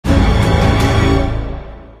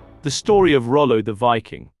The story of Rollo the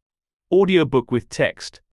Viking. Audiobook with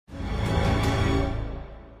text.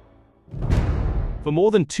 For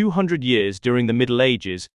more than 200 years during the Middle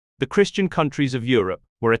Ages, the Christian countries of Europe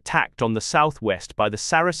were attacked on the southwest by the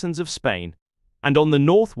Saracens of Spain, and on the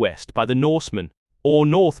northwest by the Norsemen, or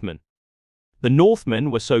Northmen. The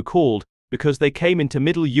Northmen were so called because they came into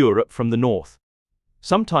Middle Europe from the north.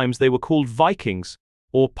 Sometimes they were called Vikings,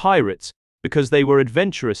 or pirates, because they were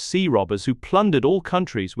adventurous sea robbers who plundered all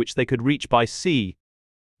countries which they could reach by sea.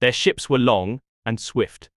 Their ships were long and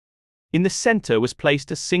swift. In the center was placed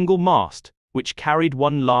a single mast, which carried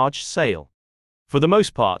one large sail. For the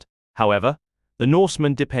most part, however, the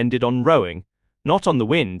Norsemen depended on rowing, not on the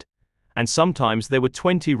wind, and sometimes there were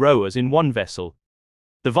 20 rowers in one vessel.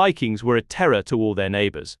 The Vikings were a terror to all their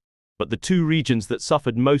neighbors, but the two regions that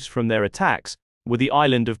suffered most from their attacks were the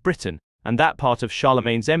island of Britain and that part of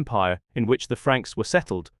Charlemagne's empire in which the Franks were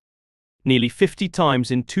settled. Nearly 50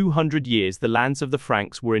 times in 200 years the lands of the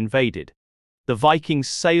Franks were invaded. The Vikings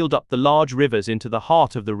sailed up the large rivers into the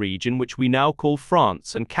heart of the region which we now call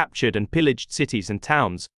France and captured and pillaged cities and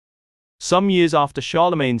towns. Some years after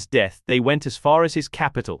Charlemagne's death they went as far as his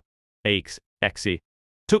capital, Aix,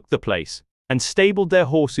 took the place, and stabled their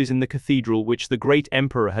horses in the cathedral which the great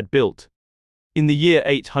emperor had built. In the year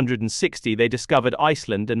 860 they discovered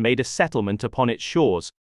Iceland and made a settlement upon its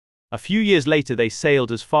shores. A few years later they sailed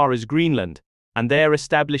as far as Greenland, and there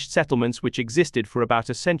established settlements which existed for about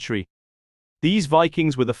a century. These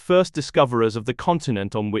Vikings were the first discoverers of the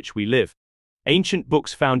continent on which we live. Ancient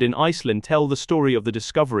books found in Iceland tell the story of the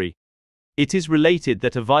discovery. It is related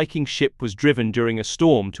that a Viking ship was driven during a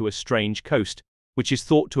storm to a strange coast, which is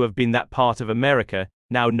thought to have been that part of America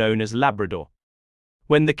now known as Labrador.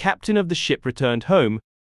 When the captain of the ship returned home,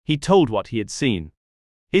 he told what he had seen.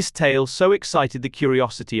 His tale so excited the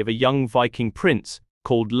curiosity of a young Viking prince,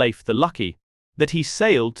 called Leif the Lucky, that he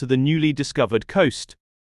sailed to the newly discovered coast.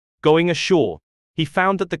 Going ashore, he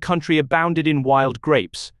found that the country abounded in wild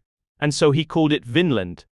grapes, and so he called it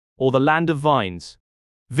Vinland, or the land of vines.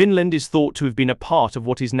 Vinland is thought to have been a part of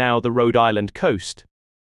what is now the Rhode Island coast.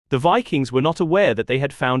 The Vikings were not aware that they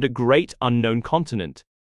had found a great unknown continent.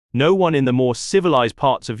 No one in the more civilized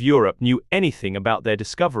parts of Europe knew anything about their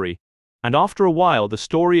discovery, and after a while the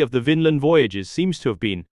story of the Vinland voyages seems to have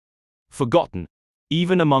been forgotten,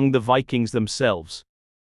 even among the Vikings themselves.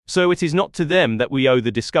 So it is not to them that we owe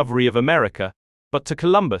the discovery of America, but to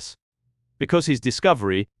Columbus, because his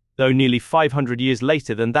discovery, though nearly 500 years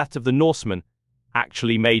later than that of the Norsemen,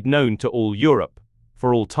 actually made known to all Europe,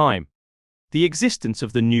 for all time, the existence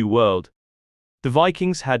of the New World. The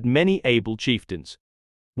Vikings had many able chieftains.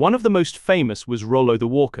 One of the most famous was Rollo the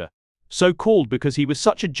Walker, so called because he was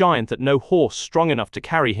such a giant that no horse strong enough to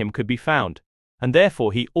carry him could be found, and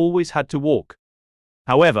therefore he always had to walk.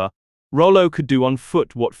 However, Rollo could do on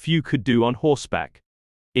foot what few could do on horseback.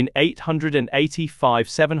 In 885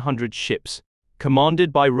 700 ships,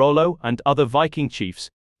 commanded by Rollo and other Viking chiefs,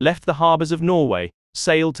 left the harbors of Norway,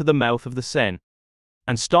 sailed to the mouth of the Seine,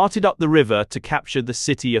 and started up the river to capture the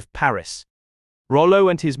city of Paris. Rollo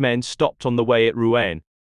and his men stopped on the way at Rouen,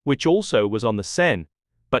 which also was on the Seine,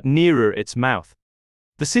 but nearer its mouth.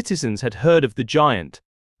 The citizens had heard of the giant,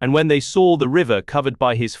 and when they saw the river covered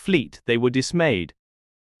by his fleet they were dismayed.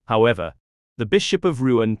 However, the Bishop of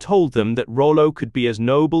Rouen told them that Rollo could be as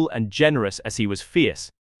noble and generous as he was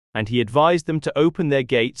fierce, and he advised them to open their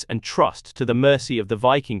gates and trust to the mercy of the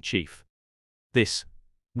Viking chief. This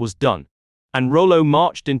was done, and Rollo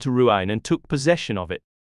marched into Rouen and took possession of it.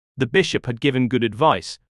 The bishop had given good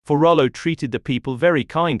advice, for Rollo treated the people very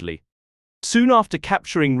kindly. Soon after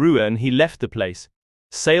capturing Rouen he left the place,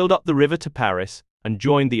 sailed up the river to Paris, and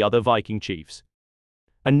joined the other Viking chiefs.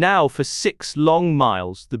 And now for 6 long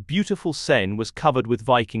miles the beautiful Seine was covered with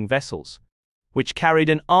Viking vessels, which carried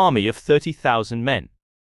an army of 30,000 men.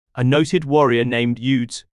 A noted warrior named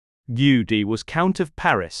Eudes was Count of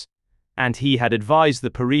Paris, and he had advised the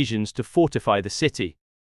Parisians to fortify the city.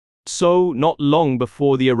 So, not long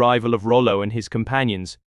before the arrival of Rollo and his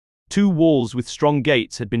companions, 2 walls with strong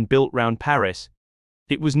gates had been built round Paris.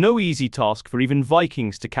 It was no easy task for even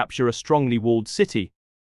Vikings to capture a strongly walled city.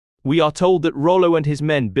 We are told that Rollo and his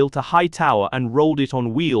men built a high tower and rolled it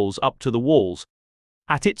on wheels up to the walls.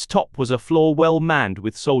 At its top was a floor well manned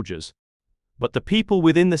with soldiers. But the people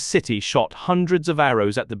within the city shot hundreds of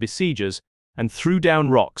arrows at the besiegers, and threw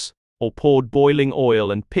down rocks, or poured boiling oil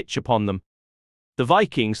and pitch upon them. The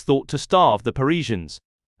Vikings thought to starve the Parisians,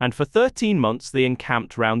 and for 13 months they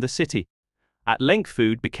encamped round the city. At length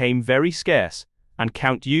food became very scarce, and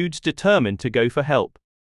Count Eudes determined to go for help.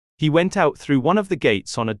 He went out through one of the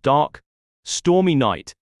gates on a dark, stormy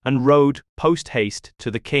night, and rode post-haste to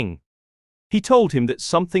the king. He told him that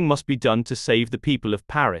something must be done to save the people of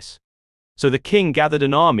Paris. So the king gathered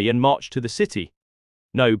an army and marched to the city.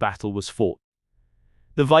 No battle was fought.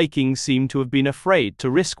 The Vikings seemed to have been afraid to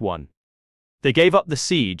risk one. They gave up the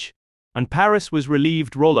siege, and Paris was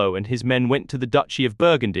relieved. Rollo and his men went to the Duchy of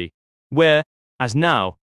Burgundy, where, as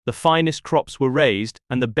now, the finest crops were raised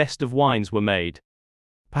and the best of wines were made.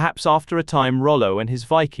 Perhaps after a time Rollo and his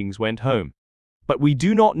Vikings went home. But we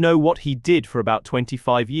do not know what he did for about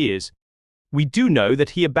 25 years. We do know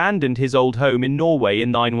that he abandoned his old home in Norway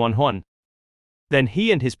in 911. Then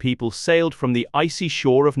he and his people sailed from the icy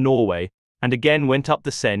shore of Norway and again went up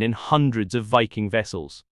the Seine in hundreds of Viking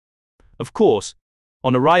vessels. Of course,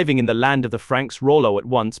 on arriving in the land of the Franks, Rollo at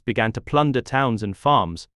once began to plunder towns and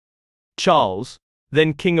farms. Charles,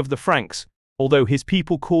 then king of the Franks, although his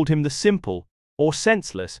people called him the simple, or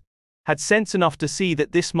senseless, had sense enough to see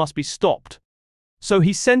that this must be stopped. So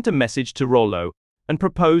he sent a message to Rollo and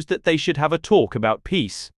proposed that they should have a talk about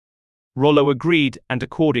peace. Rollo agreed, and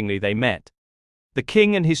accordingly they met. The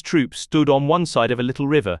king and his troops stood on one side of a little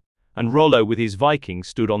river, and Rollo with his Vikings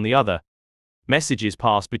stood on the other. Messages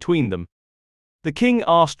passed between them. The king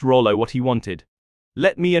asked Rollo what he wanted.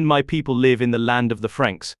 "Let me and my people live in the land of the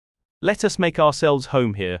Franks. Let us make ourselves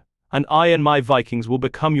home here, and I and my Vikings will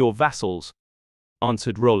become your vassals,"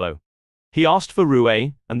 answered Rollo. He asked for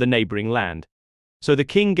Rouen and the neighboring land. So the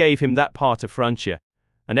king gave him that part of Francia,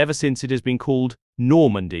 and ever since it has been called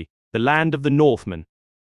Normandy, the land of the Northmen.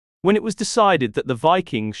 When it was decided that the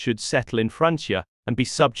Vikings should settle in Francia and be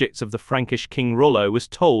subjects of the Frankish king, Rollo was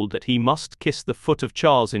told that he must kiss the foot of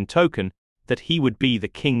Charles in token that he would be the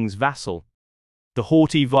king's vassal. The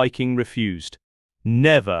haughty Viking refused.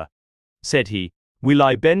 "Never," said he, "will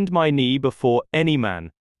I bend my knee before any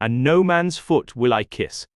man, and no man's foot will I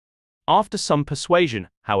kiss." After some persuasion,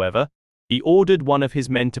 however, he ordered one of his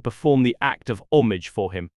men to perform the act of homage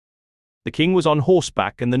for him. The king was on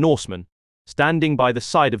horseback, and the Norseman, standing by the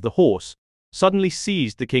side of the horse, suddenly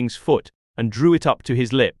seized the king's foot and drew it up to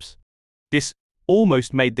his lips. This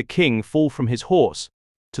almost made the king fall from his horse,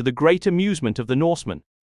 to the great amusement of the Norseman.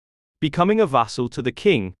 Becoming a vassal to the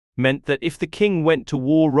king meant that if the king went to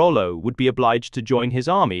war, Rollo would be obliged to join his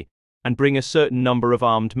army and bring a certain number of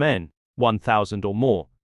armed men, 1,000 or more.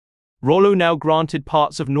 Rollo now granted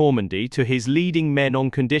parts of Normandy to his leading men on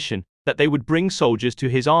condition that they would bring soldiers to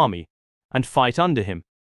his army and fight under him.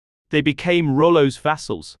 They became Rollo's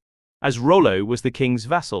vassals, as Rollo was the king's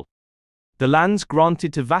vassal. The lands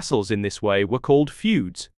granted to vassals in this way were called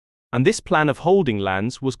feuds, and this plan of holding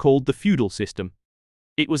lands was called the feudal system.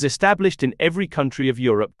 It was established in every country of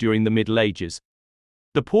Europe during the Middle Ages.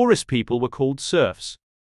 The poorest people were called serfs.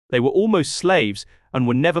 They were almost slaves and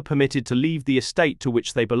were never permitted to leave the estate to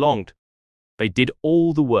which they belonged. They did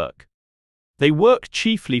all the work. They worked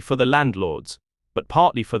chiefly for the landlords, but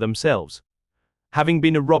partly for themselves. Having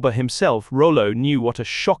been a robber himself, Rollo knew what a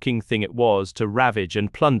shocking thing it was to ravage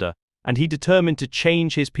and plunder, and he determined to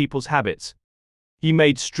change his people's habits. He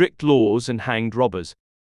made strict laws and hanged robbers.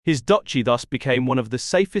 His duchy thus became one of the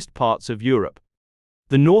safest parts of Europe.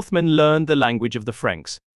 The Northmen learned the language of the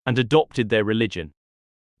Franks and adopted their religion.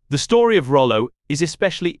 The story of Rollo is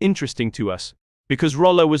especially interesting to us because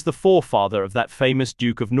Rollo was the forefather of that famous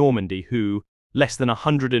Duke of Normandy who, less than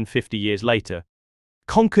 150 years later,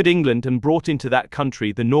 conquered England and brought into that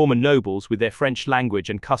country the Norman nobles with their French language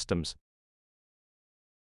and customs.